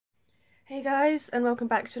Hey guys, and welcome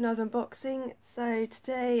back to another unboxing. So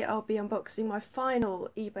today I'll be unboxing my final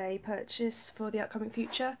eBay purchase for the upcoming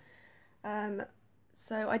future.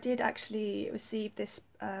 So I did actually receive this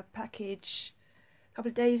package a couple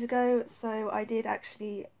of days ago, so I did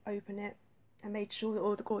actually open it and made sure that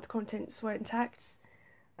all the contents were intact.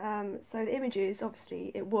 So the images,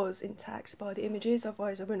 obviously it was intact by the images,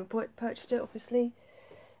 otherwise I wouldn't have purchased it, obviously.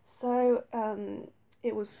 So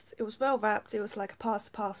it was well wrapped. It was like a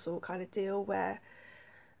parcel kind of deal where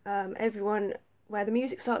where the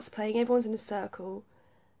music starts playing, everyone's in a circle,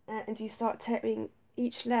 and you start tearing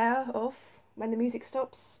each layer off when the music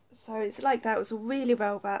stops. So it's like that. It was really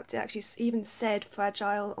well wrapped. It actually even said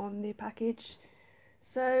fragile on the package.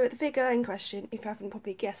 So the figure in question, if you haven't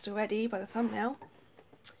probably guessed already by the thumbnail,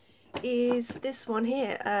 is this one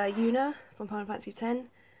here, Yuna from Final Fantasy X.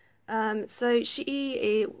 So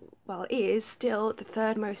she is still the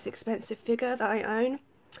third most expensive figure that I own.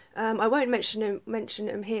 I won't mention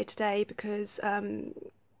him here today because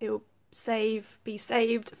it will be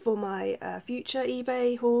saved for my future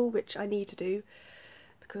eBay haul, which I need to do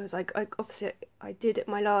because I obviously did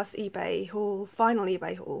my last final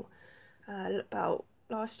eBay haul about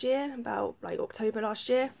last year, about like October last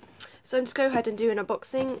year. So I'm just go ahead and do an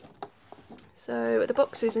unboxing. So the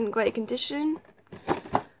box is in great condition.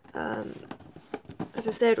 As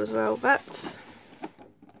I said, it was well wrapped.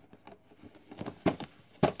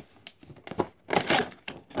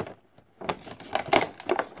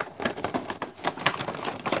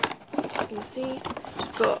 As you can see,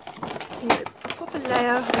 just got a proper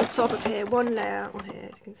layer on the top of here, one layer on here,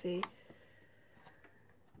 as you can see.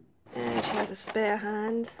 And she has a spare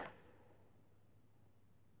hand,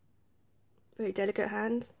 very delicate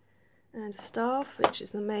hand, and a staff, which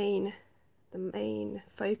is the main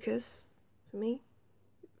focus for me.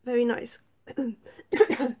 Very nice, very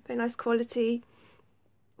nice quality.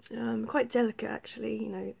 Quite delicate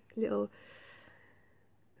actually, little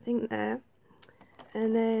thing there.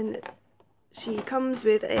 And then she comes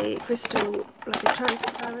with a crystal, like a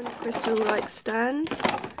transparent crystal-like stand,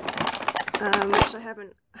 which I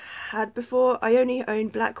haven't had before. I only own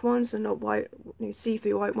black ones and not white,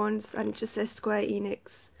 see-through white ones, and it just says Square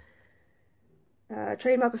Enix,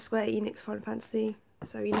 trademark of Square Enix Final Fantasy.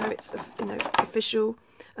 So it's official.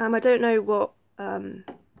 I don't know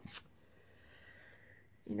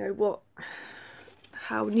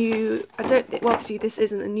how new. Well, obviously this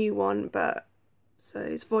isn't a new one, but so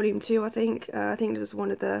it's volume 2, I think. I think this is one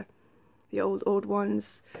of the old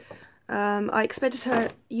ones. I expected her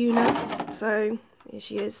Yuna, so here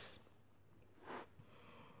she is.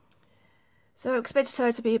 So I expected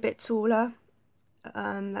her to be a bit taller.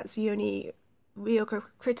 That's the only real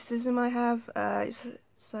criticism I have.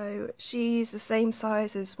 So she's the same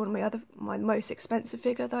size as one of my most expensive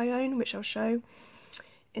figure that I own, which I'll show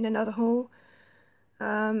in another haul.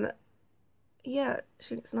 Yeah,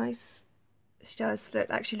 she looks nice. She does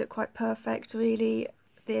actually look quite perfect, really.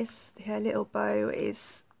 Her little bow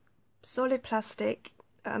is solid plastic.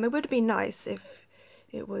 It would have been nice if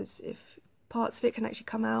parts of it can actually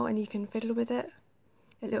come out and you can fiddle with it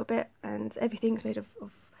a little bit, and everything's made of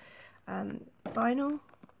vinyl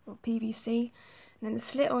or PVC. And then the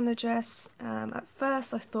slit on the dress, at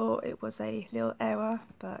first I thought it was a little error,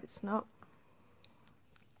 but it's not.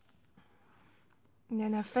 And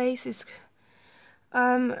then her face is,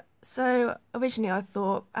 so originally I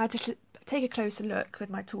thought, I had to take a closer look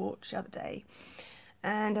with my torch the other day,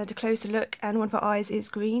 and I had a closer look, and one of her eyes is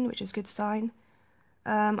green, which is a good sign.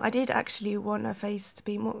 I did actually want her face to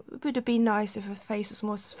be more, it would have been nice if her face was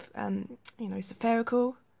more,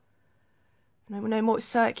 spherical. No, more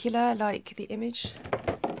circular, like the image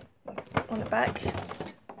on the back.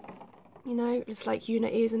 Just like Yuna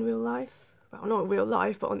is in real life. Well, not in real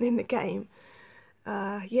life, but in the game.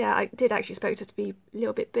 Yeah, I did actually expect her to be a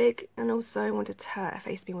little bit big, and also I wanted her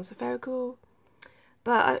face to be more spherical.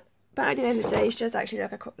 But at the end of the day, she does actually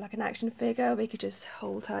look like an action figure. We could just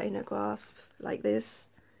hold her in a grasp like this,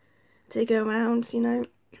 take her around,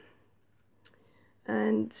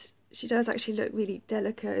 and she does actually look really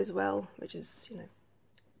delicate as well, which is,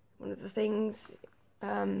 one of the things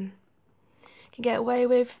can get away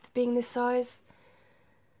with being this size.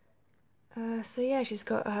 So yeah, she's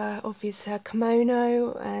got her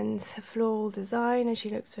kimono and her floral design, and she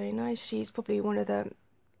looks very nice. She's probably one of the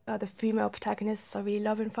other female protagonists I really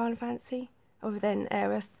love in Final Fantasy, other than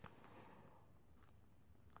Aerith.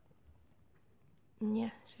 And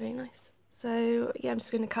yeah, she's very nice. So yeah, I'm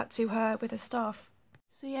just going to cut to her with her staff.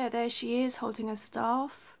 So yeah, there she is holding her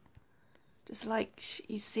staff, just like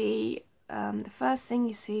you see. The first thing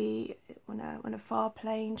you see on a far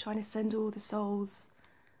plane, trying to send all the souls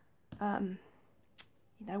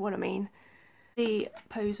you know what I mean. Fully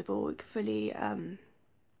posable, fully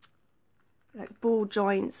like ball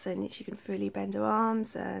joints, and she can fully bend her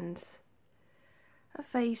arms, and her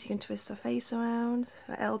face, you can twist her face around,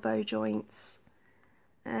 her elbow joints,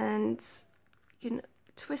 and you can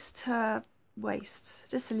twist her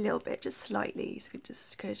waist just a little bit, just slightly,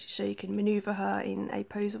 so you can manoeuvre her in a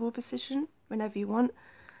posable position whenever you want.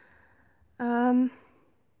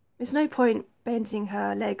 There's no point bending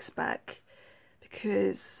her legs back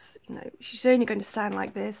because, you know, she's only going to stand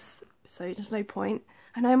like this, so there's no point.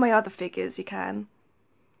 I know my other figures you can,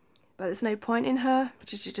 but there's no point in her,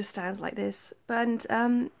 because she just stands like this. But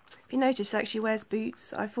if you notice, she actually wears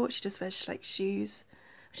boots. I thought she just wears like shoes,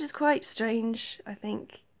 which is quite strange, I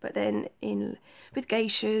think. But then with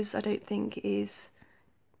geishas, I don't think geishas,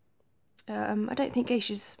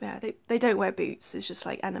 yeah, they don't wear boots. It's just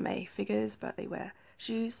like anime figures, but they wear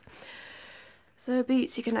shoes. So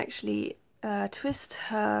boots, you can actually twist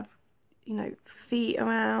her, you know, feet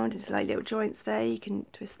around. It's like little joints there. You can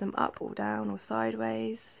twist them up or down or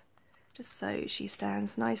sideways, just so she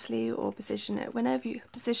stands nicely, or position her whenever you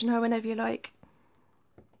like.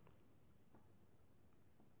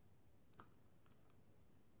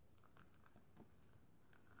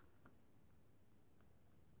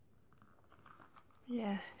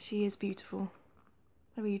 Yeah, she is beautiful.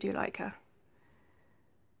 I really do like her.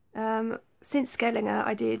 Since scaling her,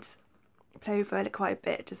 I did play with her quite a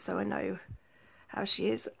bit, just so I know how she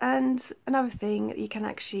is. And another thing, you can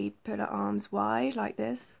actually put her arms wide like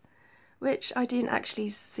this, which I didn't actually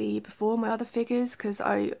see before my other figures, because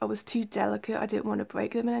I was too delicate. I didn't want to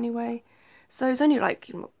break them in any way. So it's only like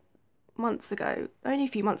only a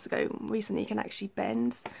few months ago, recently, you can actually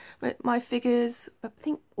bend my figures. I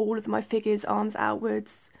think all of my figures arms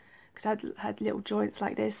outwards, because I had little joints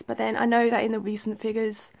like this. But then I know that in the recent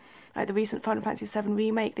figures, like the recent Final Fantasy VII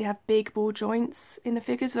remake, they have big ball joints in the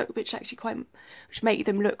figures, which make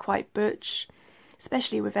them look quite butch,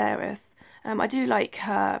 especially with Aerith. I do like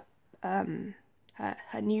her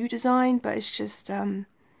new design, but it's just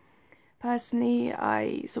personally,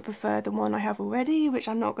 I sort of prefer the one I have already, which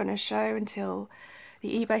I'm not going to show until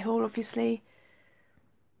the eBay haul, obviously.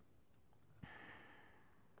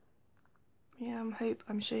 Yeah, I hope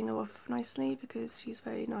I'm showing her off nicely, because she's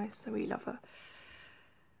very nice. I really love her.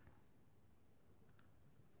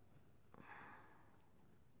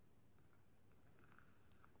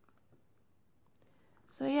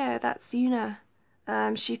 So yeah, that's Yuna.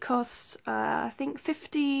 She cost, I think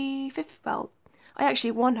 50, well, I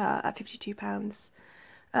actually won her at £52.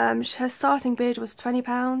 Her starting bid was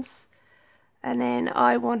 £20, and then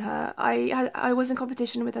I won her. I was in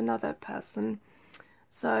competition with another person,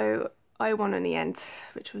 so I won in the end,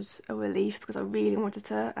 which was a relief, because I really wanted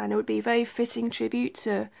her, and it would be a very fitting tribute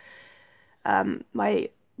to my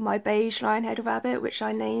beige lion-headed rabbit, which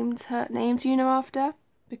I named Yuna after,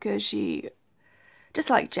 because she, just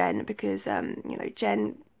like Jen, because you know,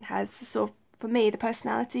 Jen has sort of, for me, the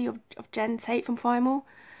personality of Jen Tate from Primal,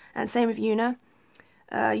 and same with Yuna.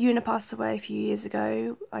 Yuna passed away a few years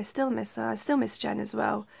ago. I still miss her. I still miss Jen as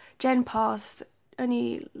well. Jen passed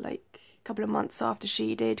only like a couple of months after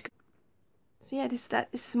she did. So yeah, this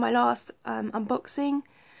is my last unboxing.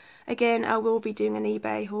 Again, I will be doing an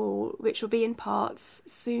eBay haul, which will be in parts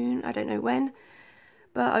soon. I don't know when,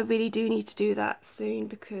 but I really do need to do that soon,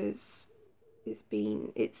 because it's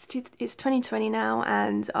 2020 now,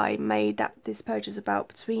 and I made this purchase about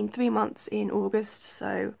between 3 months in August.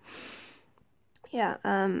 So yeah,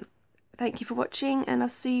 thank you for watching, and I'll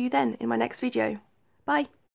see you then in my next video. Bye.